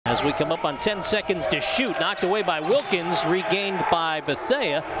As we come up on 10 seconds to shoot, knocked away by Wilkins, regained by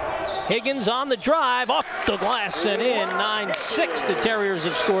Bethea. Higgins on the drive, off the glass and in. 9-6, the Terriers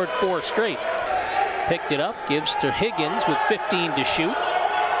have scored 4 straight. Picked it up, gives to Higgins with 15 to shoot.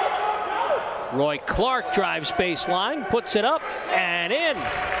 Roy Clark drives baseline, puts it up and in.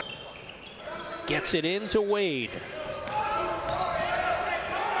 Gets it into Wade.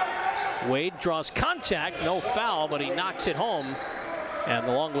 Wade draws contact, no foul, but he knocks it home. And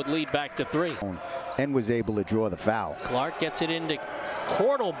the Longwood lead back to 3. And was able to draw the foul. Clark gets it into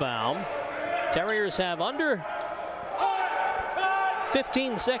Kortelbaum. Terriers have under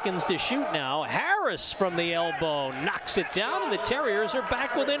 15 seconds to shoot now. Harris from the elbow knocks it down, and the Terriers are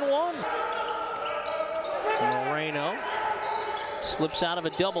back within 1. Moreno slips out of a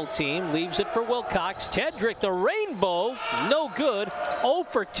double team, leaves it for Wilcox. Tedrick, the rainbow, no good. 0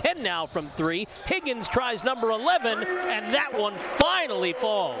 for 10 now from 3. Higgins tries number 11, and that one finally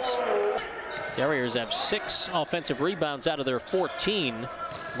falls. Terriers have 6 offensive rebounds out of their 14.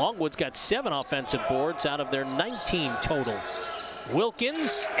 Longwood's got 7 offensive boards out of their 19 total.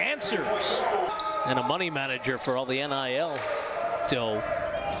 Wilkins answers. And a money manager for all the NIL dough.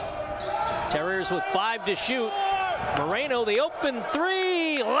 Terriers with 5 to shoot. Moreno, the open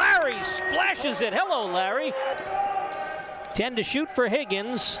 3. Larry splashes it. Hello, Larry. 10 to shoot for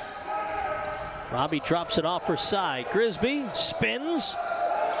Higgins. Robbie drops it off for Cy. Grisby spins.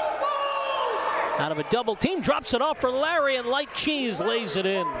 Out of a double team, drops it off for Larry, and Light Cheese lays it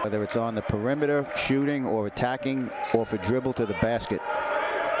in. Whether it's on the perimeter, shooting, or attacking, or for dribble to the basket.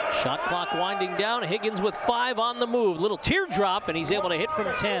 Shot clock winding down. Higgins with 5 on the move. Little teardrop, and he's able to hit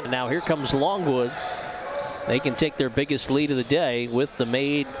from 10. Now here comes Longwood. They can take their biggest lead of the day with the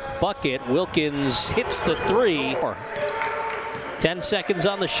made bucket. Wilkins hits the 3. 10 seconds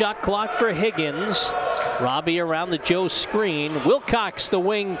on the shot clock for Higgins. Robbie around the Joe screen. Wilcox, the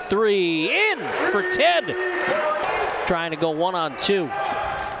wing 3. In for Ted. Trying to go 1-on-2.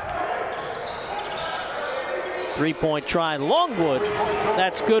 3-point try. Longwood.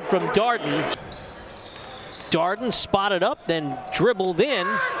 That's good from Darden. Darden spotted up, then dribbled in.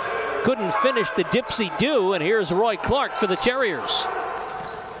 Couldn't finish the dipsy-do, and here's Roy Clark for the Terriers.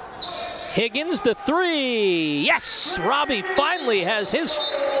 Higgins, the 3. Yes! Robbie finally has his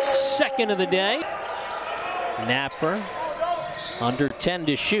second of the day. Napper, under 10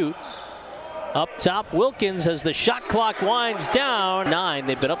 to shoot. Up top, Wilkins as the shot clock winds down. 9,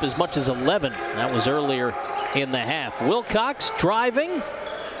 they've been up as much as 11. That was earlier in the half. Wilcox driving,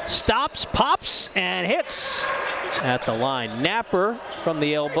 stops, pops, and hits at the line. Napper from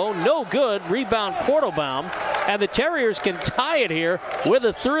the elbow, no good. Rebound Kortelbaum, and the Terriers can tie it here with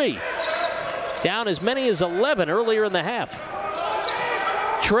a 3. Down as many as 11 earlier in the half.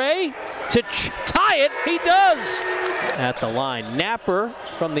 Trey to tie it, he does. At the line, Napper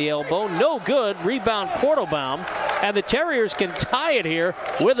from the elbow, no good. Rebound Kortelbaum, and the Terriers can tie it here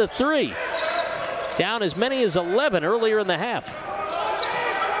with a 3. Down as many as 11 earlier in the half.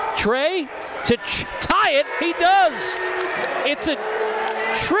 Trey to tie it, he does. It's a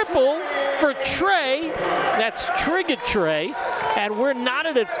triple for Trey. That's triggered Trey, and we're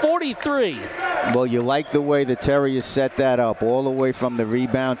knotted at 43. Well, you like the way the Terriers set that up, all the way from the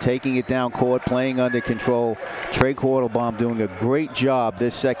rebound, taking it down court, playing under control. Trey Kortelbaum doing a great job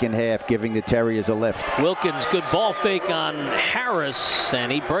this second half, giving the Terriers a lift. Wilkins, good ball fake on Harris,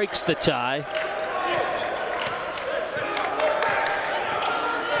 and he breaks the tie.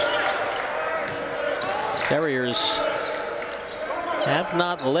 Terriers have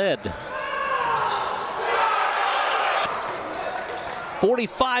not led.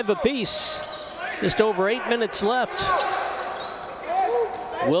 45 apiece. Just over 8 minutes left.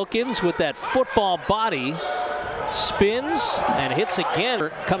 Wilkins with that football body spins and hits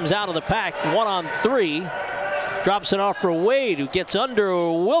again. Comes out of the pack, 1-on-3. Drops it off for Wade, who gets under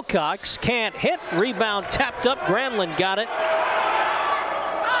Wilcox. Can't hit. Rebound tapped up. Granlund got it.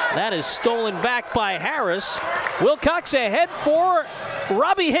 That is stolen back by Harris. Wilcox ahead for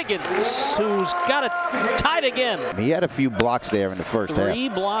Robbie Higgins, who's got it tied again. He had a few blocks there in the first half. 3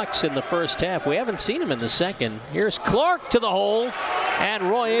 blocks in the first half. We haven't seen him in the second. Here's Clark to the hole, and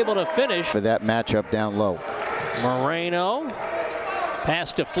Roy able to finish. For that matchup down low. Moreno.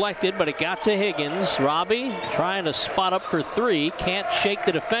 Pass deflected, but it got to Higgins. Robbie trying to spot up for 3. Can't shake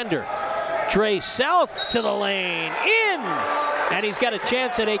the defender. Trey South to the lane. In! And he's got a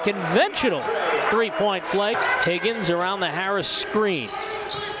chance at a conventional 3-point play. Higgins around the Harris screen.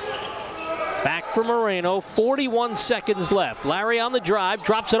 Back for Moreno. 41 seconds left. Larry on the drive,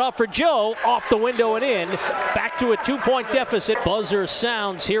 drops it off for Joe, off the window and in. Back to a 2-point deficit. Buzzer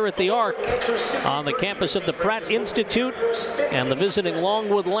sounds here at the Arc on the campus of the Pratt Institute, and the visiting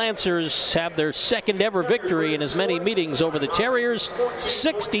Longwood Lancers have their second ever victory in as many meetings over the Terriers,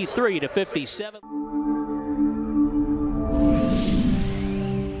 63-57.